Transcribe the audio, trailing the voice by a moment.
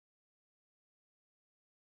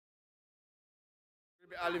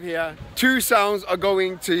I live here. Two sounds are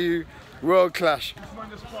going to World Clash.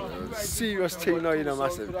 Serious thing now, you know,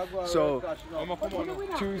 massive. So,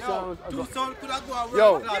 two sounds. Could have gone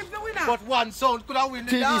Yo, but one sound could have win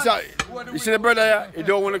the TV's dance. out. You see the brother here? He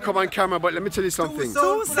don't want to come on camera, but let me tell you something.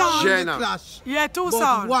 Two sound Jenna. clash. Yeah, two But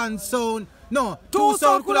sound. one sound. No, Two two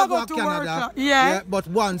sound could have go gone to Canada. World Clash. Yeah. But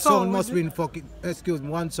one So, sound must is it- win fucking. Excuse me,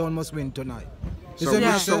 one sound must win tonight. You So see me,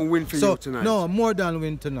 which sir? song win for you tonight? No, more than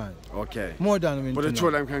win tonight. Okay. More than win But the tonight. two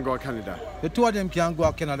of them can go to Canada. The two of them can go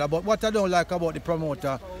to Canada, but what I don't like about the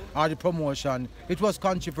promoter or the promotion, it was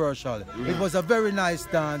controversial. It was a very nice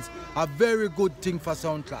dance, a very good thing for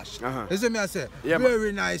Sound Clash. You see me, I say? Yeah, man.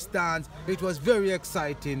 Very nice dance. It was very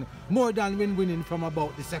exciting. More than winning from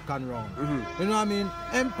about the second round. You know what I mean?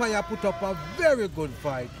 Empire put up a very good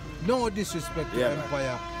fight. No disrespect to Yeah, man.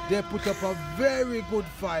 Empire. They put up a very good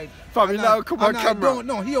fight. Fam, you And now come on and camera. I don't,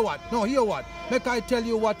 no, hear what? No, hear what? Make I tell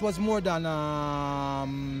you what was more than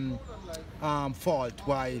fault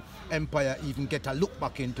why Empire even get a look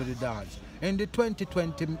back into the dance. In the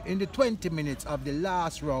 20 minutes of the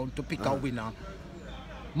last round to pick a winner,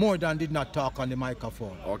 more than did not talk on the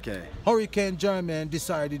microphone. Okay. Hurricane German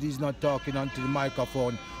decided he's not talking onto the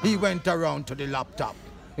microphone. He went around to the laptop.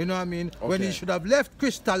 You know what I mean? When he Okay. should have left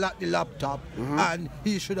Crystal at the laptop and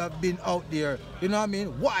he should have been out there. You know what I mean?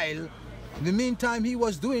 While in the meantime he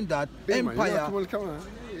was doing that, Big man, you Empire. know, come on the camera.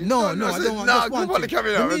 No, I don't want just come one on the thing.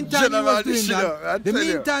 camera. The meantime he General, was doing this shit up, I that. The tell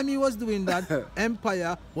you. meantime he was doing that,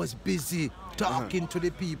 Empire was busy talking to the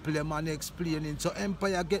people and explaining. So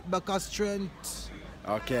Empire get back a strength.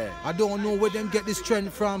 Okay. I don't know where them get the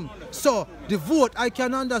strength from. So the vote, I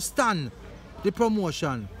can understand the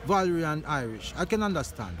promotion, Valerie and Irish. I can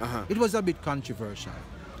understand. It was a bit controversial.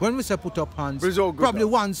 When we say put up hands, But it's all good, probably though.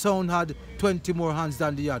 one sound had 20 more hands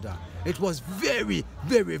than the other. It was very,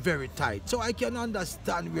 very, very tight. So I can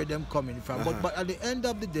understand where them coming from. But at the end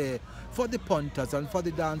of the day, for the punters and for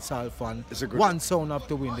the dancehall fan, It's a good one sound have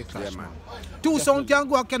to win the clash. Yeah, man. Two sound can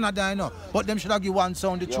go to Canada, you know, but them should have give one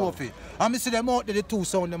sound the trophy. And I see them out there, the two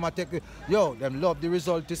sound them a take. Yo, them love the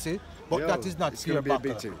result to see, but Yo, that is not it's fair gonna be a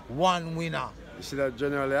battle. big thing. One winner. You see that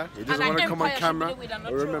general there? He doesn't And want to come on Empire should camera. be the winner, not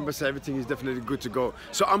But remember, Joe. say everything is definitely good to go.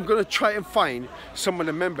 So I'm gonna try and find some of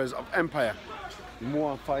the members of Empire.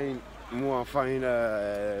 More find. Look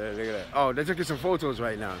at that. Oh, they're taking some photos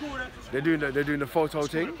right now. They're doing the photo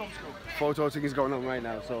thing. Photo thing is going on right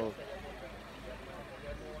now. So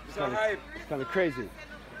it's kind of crazy.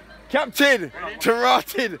 Captain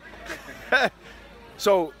Tarated.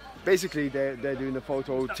 So basically, they're doing the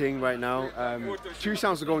photo thing right now. Two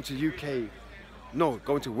sounds are going to UK. No,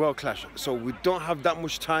 going to World Clash. So we don't have that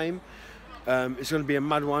much time. It's going to be a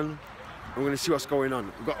mad one. We're going to see what's going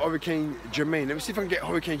on. We've got Hurricane Jermaine. Let me see if I can get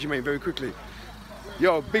Hurricane Jermaine very quickly.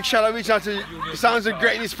 Yo, big shout out, reach out to Sounds of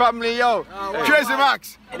Greatness family, yo. Crazy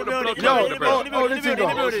Max. Yo, oh, the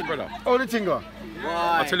Tingo. Oh, the Tingo.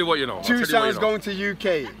 I'll tell you what you know. Two sounds going to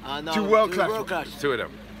UK. To World Clash. Two of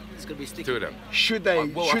them. It's gonna be sticky. Two of them. Should they?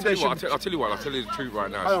 Well, should they? I'll tell you the truth right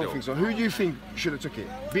now. I don't still. think so. Who do you think should have took it?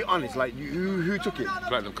 Be honest, like who took it?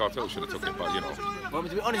 Platinum Cartel should have took it, but you know. Want me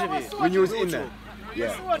to be honest with you? When you was in there.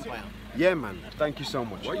 Yeah. Empire. Yeah, man. Thank you so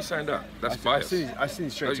much. Why are you saying that? That's I bias. seen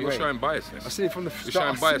it straight You're away. showing biasness. I seen it from the You're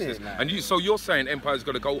start. showing I seen biasness. it, man. And so you're saying Empire's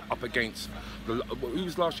got to go up against who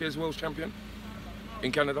was last year's world champion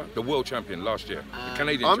in Canada? The world champion last year, the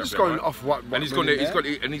Canadian I'm champion. just going right? off what And he's really got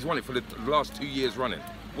there. it, and he's won it for the last 2 years running.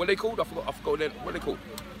 What are they called? I forgot what they called.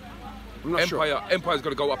 I'm not sure. Empire's got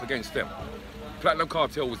to go up against them. Platinum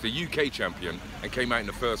Cartel was the UK champion and came out in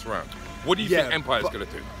the first round. What do you think Empire's going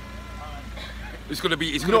to do? It's going to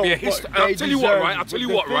be a history. I'll tell you what, right? I'll tell you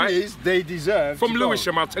what, right? Is they deserve From to go.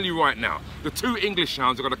 Lewisham, I'll tell you right now, the two English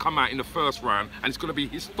sounds are going to come out in the first round, and it's going to be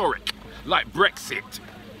historic, like Brexit.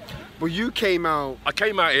 But you came out. I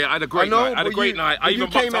came out here, I had a great night. I had a great night. I even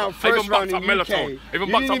came out first round in Melatonin. UK. Even You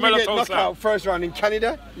didn't bucked up even get Melatonin. knockout first round in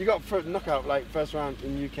Canada. You got knockout like first round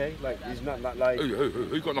in UK. Like he's not that like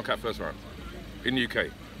Who got knocked out first round in the UK?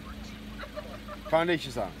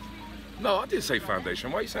 foundation sound. No, I didn't say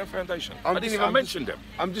foundation. Why are you saying foundation? I'm I didn't just- even I'm mention them.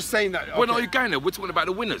 I'm just saying that. When okay. are you going there? We're talking about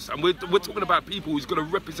the winners, and we're talking about people who's going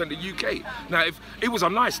to represent the UK. Now, if it was a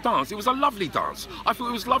nice dance, it was a lovely dance. I thought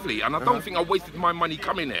it was lovely, and I don't think I wasted my money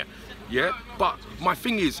coming here. Yeah, but my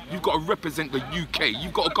thing is, you've got to represent the UK.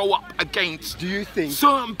 You've got to go up against. Do you think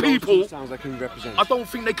certain people? sounds like can represent? I don't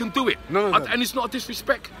think they can do it. No. And it's not a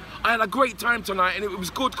disrespect. I had a great time tonight, and it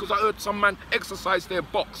was good because I heard some man exercise their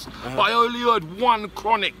box. But I only heard one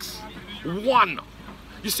Chronix. One.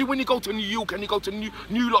 You see, when you go to New York and you go to New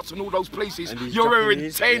Lots and all those places, And these you're wearing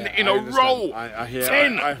Japanese, 10 yeah, in I a understand. row. I hear.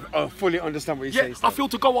 10. I fully understand what you're Yeah, saying. I Steph. feel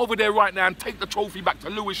to go over there right now and take the trophy back to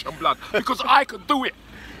Lewisham Blood because I could do it.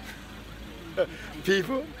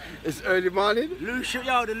 People, it's early morning. Lucian,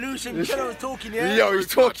 yo, the Lucian killer was talking, yeah? Yo, he's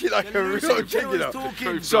talking like The a real Lucian chick, killer you know. was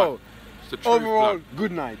talking. So, It's the truth, overall, blood.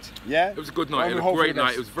 good night. Yeah. It was a good night. And It was hope a for great the night.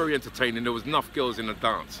 best. It was very entertaining. There was enough girls in the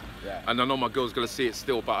dance. Yeah. And I know my girl's going to see it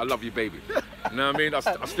still, but I love you, baby. You know what I mean? I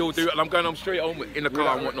still do it. And I'm going home straight home in the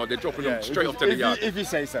car and whatnot. They're dropping them straight off to the yard. If you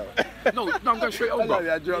say so. No, I'm going straight home, bro.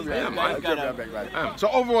 Yeah, drop me. Yeah, man. So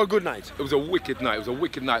overall, good night. It was a wicked night. It was a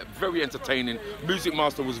wicked night. Very entertaining. Music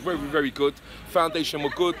Master was very, very good. Foundation were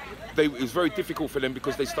good. It was very difficult for them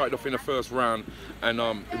because they started off in the first round, and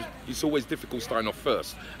it's always difficult starting off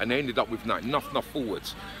first. And they ended up with enough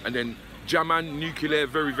forwards. And then Jaman, Nuclear,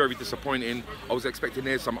 very, very disappointing. I was expecting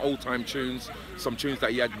there some old-time tunes, some tunes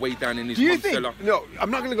that he had way down in his Do you mum's think? cellar. No,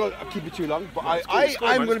 I'm not gonna go keep it too long, but it's cool, it's cool,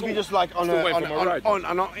 man, I'm it's gonna be cool. just like on Still waiting for my ride.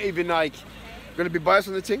 I'm not even like gonna be biased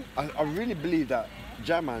on the thing. I really believe that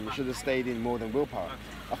Jaman should have stayed in more than Willpower.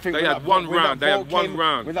 I think They when had that one vote- when round, that they had vote one came-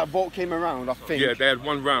 round. When that vote came around, I think. Yeah, they had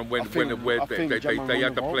one round where I think they Jaman had won the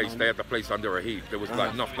the vote, place. man. They had the place under a heat. There was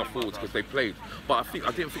like enough forwards because they played. But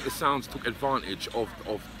I didn't think the Sounds took advantage of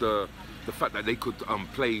the fact that they could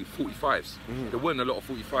play 45s. There weren't a lot of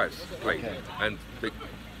 45s played, and they,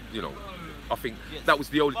 you know, I think that was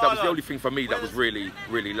the only thing for me that was really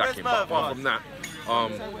lacking. But apart from that,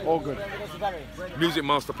 All good. Music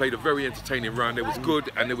Master played a very entertaining round. It was good,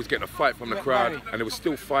 and they was getting a fight from the crowd, and they was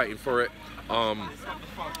still fighting for it.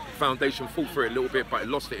 Foundation fought for it a little bit, but it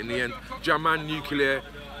lost it in the end. Jaman, Nuclear,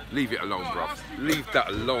 leave it alone, bruv. Leave that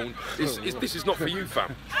alone. This is not for you,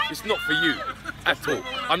 fam. It's not for you at all.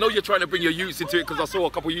 I know you're trying to bring your youths into it because I saw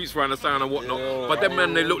a couple of youths around the sound and whatnot, but them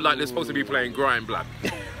men, they look like they're supposed to be playing grime, blood.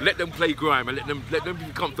 Let them play grime and let them be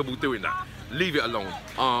comfortable doing that. Leave it alone.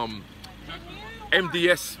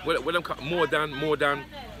 MDS, more than.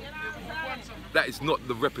 That is not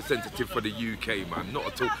the representative for the UK, man. Not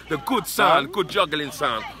at all. The good sound, good juggling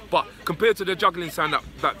sound, but compared to the juggling sound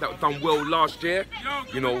that done well last year,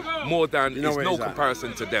 you know, more than You know is where no it's at.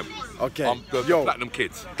 comparison to them. Okay. The Yo. Platinum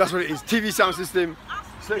Kids. That's what it is. TV sound system.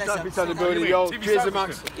 Slick up inside the building, yo. TV Crazy sound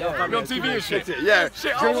Max. system. You're on TV and shit. Yeah.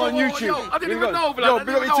 Shit, Going oh, on oh, YouTube. yo, I didn't even know, blood. Yo, I big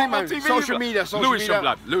didn't up your know team, I'm on man. TV, Social blood. media, social Lewisham media.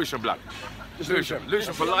 blood. Lewisham blood.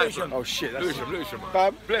 Lewisham for life. blood. Oh shit, that's Lewisham, man.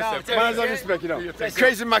 Fab. Bless them. Man, I respect, you know.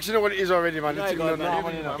 Crazy Max, you know what it is already, man. The team, you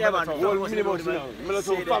know. Yeah, man. Well, minimum, you know.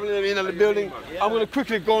 Military family in the building. I'm gonna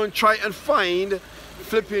quickly go and try and find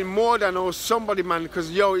flipping more than or somebody, man,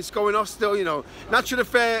 because yo, it's going off still, you know. Natural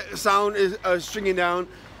Affair sound is stringing down.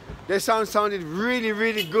 Their sound sounded really,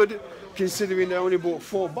 really good, considering they only bought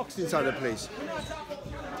 4 boxes inside the place.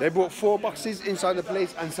 They bought 4 boxes inside the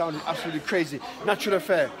place and sounded absolutely crazy. Natural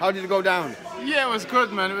Affair, how did it go down? Yeah, it was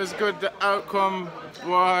good, man. It was good. The outcome,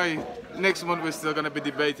 why? Next month we're still gonna be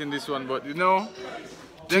debating this one, but you know,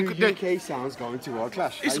 Two UK sounds going to World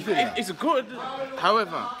Clash. How it's, you feeling? it's good.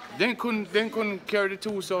 However, they couldn't carry the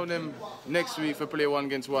 2 sound them next week for play 1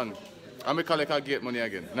 against 1. I'm gonna collect our gate money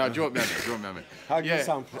again. Now, joke me on it, joke me on it. How did Yeah.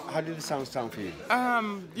 the sound sound for you?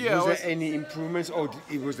 Yeah, Was there any improvements, or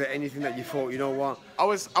was there anything that you thought, you know what? I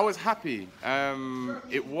was happy.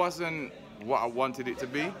 It wasn't what I wanted it to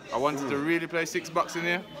be. I wanted to really play 6 bucks in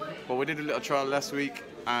here, but we did a little trial last week,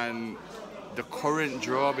 and the current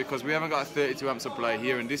draw, because we haven't got a 32 amp supply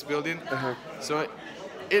here in this building, so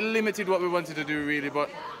it limited what we wanted to do really. But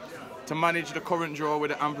to manage the current draw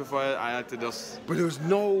with the amplifier, I had to just. But there was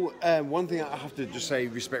no, one thing I have to just say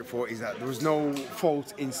respect for is that there was no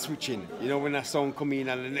fault in switching. You know, when that song come in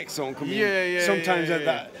and the next song come in. Yeah, Sometimes yeah, at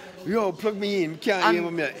that, yo, plug me in, can't And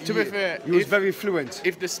hear me. to be fair, he was if- very fluent.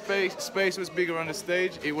 If the space was bigger on the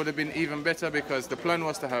stage, it would have been even better, because the plan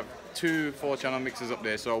was to have 2 4-channel mixers up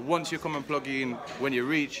there. So once you come and plug in, when you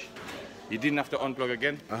reach, you didn't have to unplug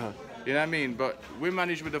again. You know what I mean? But we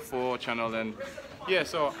managed with the 4-channel, and yeah,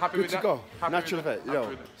 so happy Good with to that. go. Happy Natural with that. Effect, Happy yo,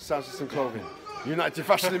 with that. Sound System Clothing. United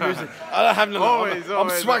Fashion and Music. I don't have none. Always, I'm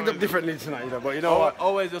always, swagged up always. differently tonight, you know. But you know what?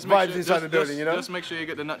 Always just make Vibes sure, inside the building, you know. Just make sure you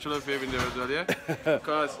get the Natural Affair in there as well, yeah?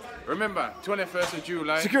 Because remember, 21st of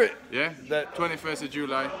July. Security. Yeah? That- 21st of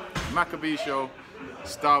July, Maccabee Show,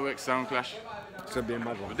 Starworks Sound Clash. It's gonna be a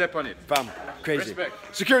mad one. Dep on it. Bam, crazy.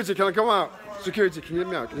 Respect. Security, can I come out? Security, can you let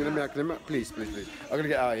me out? Can you let me out? Can you let me out? Please, please, please. I'm gonna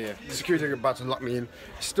get out of here. The security are about to lock me in.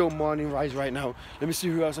 It's still morning rise right now. Let me see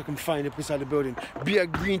who else I can find up inside the building. Be a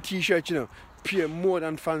green t-shirt, you know. Pure more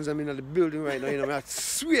than fans I'm in the building right now, you know. I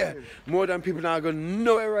swear, more than people now are gonna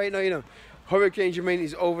know it right now, you know. Hurricane Jermaine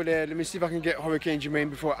is over there. Let me see if I can get Hurricane Jermaine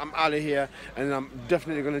before I'm out of here. And I'm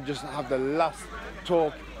definitely gonna just have the last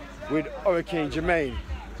talk with Hurricane Jermaine.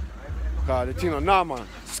 The thing on nah, man.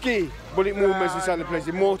 Ski, bullet movements inside the place.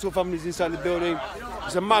 Immortal families inside the building.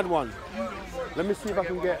 It's a mad one. Let me see if I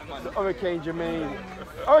can get the Hurricane Jermaine.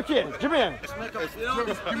 Hurricane, Jermaine.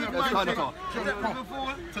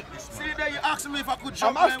 See there, you asked me if I could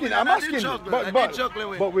I'm asking.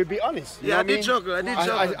 But we'll be honest. Yeah, I did juggle.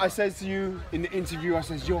 I said to you in the interview, I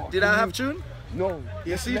said, yo. Did I have tune? No.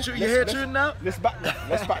 You hear tune now? Let's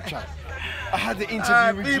backtrack. I had the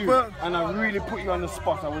interview with you, and I really put you on the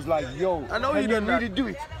spot. I was like, yo, I know can you you done really that. do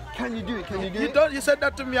it? Can you do it? Can you do You it? don't. You said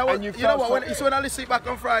that to me. I was, And you you know felt what? When I listened back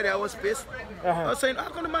on Friday, I was pissed. I was saying, how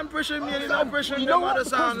can the man pressure me and he not pressure me? What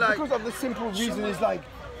sound like? Because of the simple reason is like,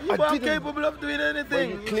 You are capable of doing Well, anything.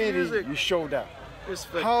 you It's clearly music. you showed that.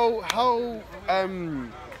 Respect. How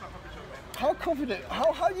confident?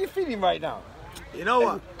 How are you feeling right now? You know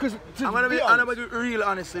what? Because I'm gonna be real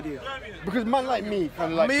honest with you. because man like me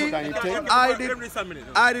kind of like put down your thing.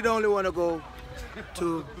 I did only want to go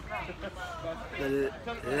to the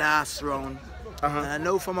last round, and I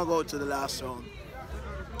know if I'm gonna go to the last round,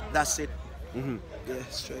 that's it. Yeah,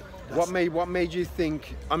 straight. What made you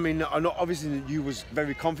think? I mean, I know obviously you was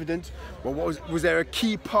very confident, but was there a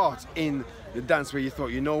key part in the dance where you thought,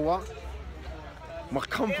 you know what? My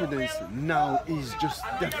confidence now is just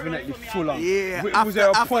definitely full on. Yeah, Was there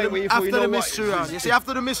a point where you thought, you know the what? mystery round. You see,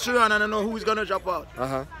 after the mystery round, I don't know who's gonna drop out.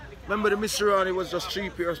 Remember the mystery round? It was just three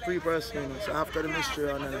person. You know? So after the mystery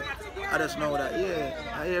round, I just know that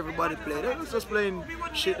I hear everybody play. They're just playing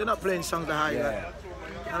shit. They're not playing songs that high. Yeah.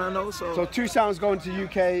 And I know so. So 2 sounds going to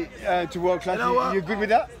UK to World Class. You know what? You good with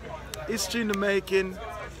that? History in the making.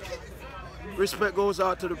 Respect goes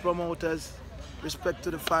out to the promoters. Respect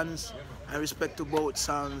to the fans. And respect to both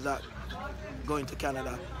sounds that going to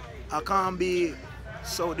Canada. I can't be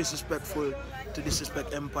so disrespectful to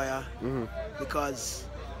disrespect Empire because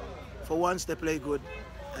for once they play good,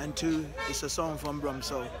 and 2, it's a song from Brum,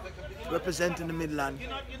 so representing the Midland.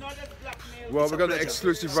 Well, It's we've a got the pleasure.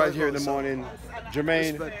 exclusive right here in the So, morning.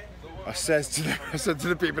 Jermaine, respect. I said to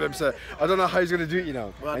the people, I don't know how he's gonna do it, you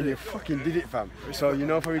know. Well, and do you it. fucking did it, fam. So you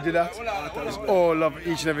know how we did that? It's all love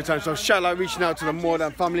each and every time. So shout out, reaching out to the More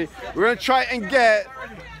Than family. We're gonna try and get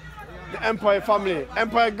the Empire family.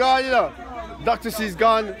 Empire gone, you know. Dr. C's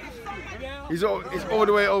gone. He's all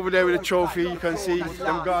the way over there with the trophy. You can see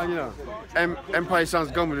them gone, you know. Empire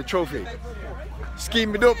Sound's gone with the trophy.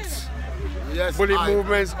 Scheme it ups, Yes, bullet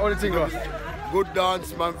movements, all the thing goes. Good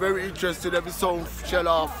dance, man. Very interested. Every song shell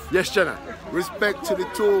off. Yes, Jenna. Respect to the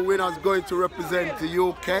 2 winners going to represent the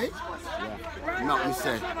UK. Not me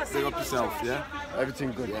say. Big up yourself, yeah?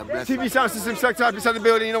 Everything good. Yeah, bless TV sound system sector up inside the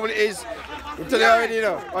building, you know what it is. I'm telling you already, you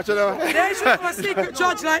know. Watch it out. They should have a secret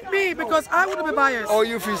judge like me because I wouldn't be biased. Oh,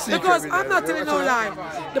 you feel secret. Because with I'm that. not telling no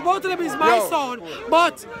lie. The both of them is my Yo. son,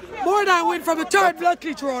 but More Than win from the 3rd Blood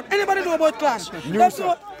Cleach round. Anybody know about Clash? You know, That's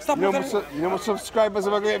what. Stop you know, looking- you know what subscribers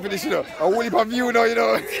are going for this, you know. A whole heap of view now, you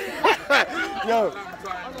know. Yo,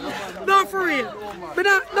 No, for real. But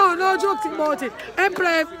no joking about it.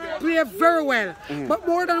 Empire play very well, but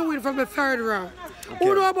More Than win from the 3rd round.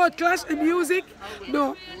 Who know about Clash and music?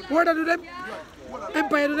 No. More Than do them.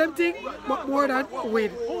 Empire do them thing, but More Than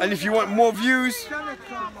win. and if you want more views,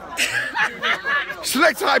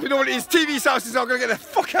 select hype, you know what it is. TV sound system, I'm going to get the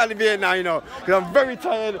fuck out of here now, you know. Because I'm very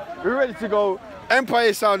tired. We're ready to go.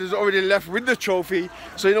 Empire Sound is already left with the trophy.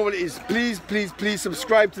 So you know what it is. Please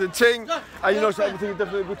subscribe to the thing. And you know, so everything is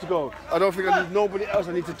definitely good to go. I don't think I need nobody else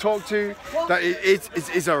I need to talk to. That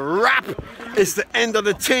it's a wrap. It's the end of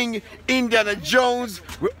the thing. Indiana Jones.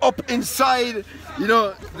 We're up inside. You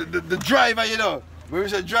know, the driver, you know. When we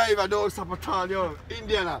say driver, don't stop at all, yo.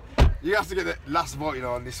 Indiana. You have to get the last vote, you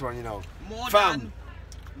know, on this one, you know. Fam.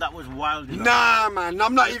 That was wild, you know. Nah, man.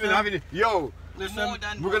 I'm not even having it. Yo. Listen,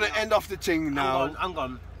 We're gonna end off the thing now. hang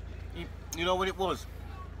on. You know what it was?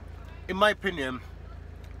 In my opinion,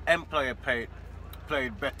 Empire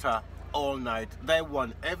played better all night. They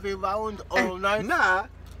won every round all night. Nah,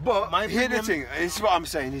 but My here's the opinion- thing. This is what I'm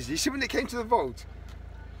saying. Is you see when it came to the vote,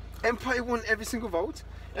 Empire won every single vote,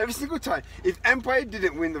 every single time. If Empire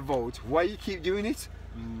didn't win the vote, why you keep doing it?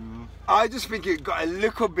 I just think it got a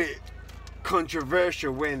little bit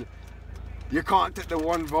controversial when you can't take the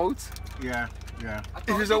one vote. Yeah.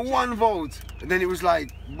 If it's a one vote, and then it was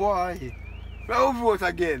like, why? Overvote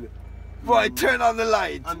again. Boy, turn on the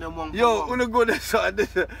light. And then one Yo, for wanna go this side.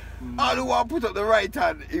 I don't want to put up the right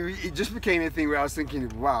hand. It just became a thing where I was thinking,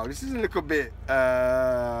 wow, this is a little bit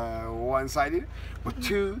one-sided. But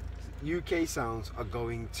 2 UK sounds are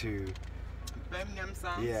going to, Birmingham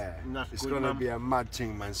sounds. yeah, That's it's good, gonna man. be a mad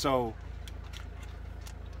thing, man. So,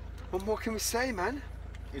 what more can we say, man?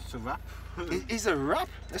 It's a wrap. It is a wrap.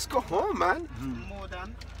 Let's go home, man. More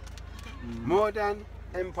than. More than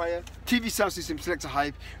Empire, TV sound system, selector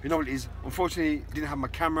hype. You know what it is. Unfortunately, didn't have my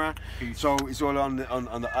camera, so it's all on the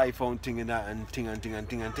iPhone thing and that and ting and ting and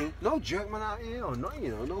ting and ting. No jerk man out here or nothing,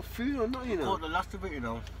 you know. No food or nothing, you know. Caught the last of it, you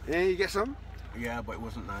know. Yeah, you get some? Yeah, but it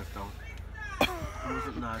wasn't nice though. It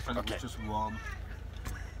wasn't nice and Okay. it was just warm.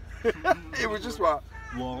 It was just what?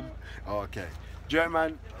 Warm. Oh, okay. Jerk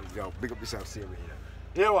man, yo, big up yourself, see you later.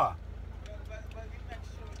 Here what?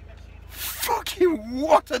 Fucking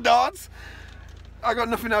water dance! I got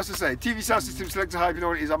nothing else to say. TV sound system, selector hype, you know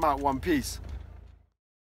what it is. I'm out. One piece.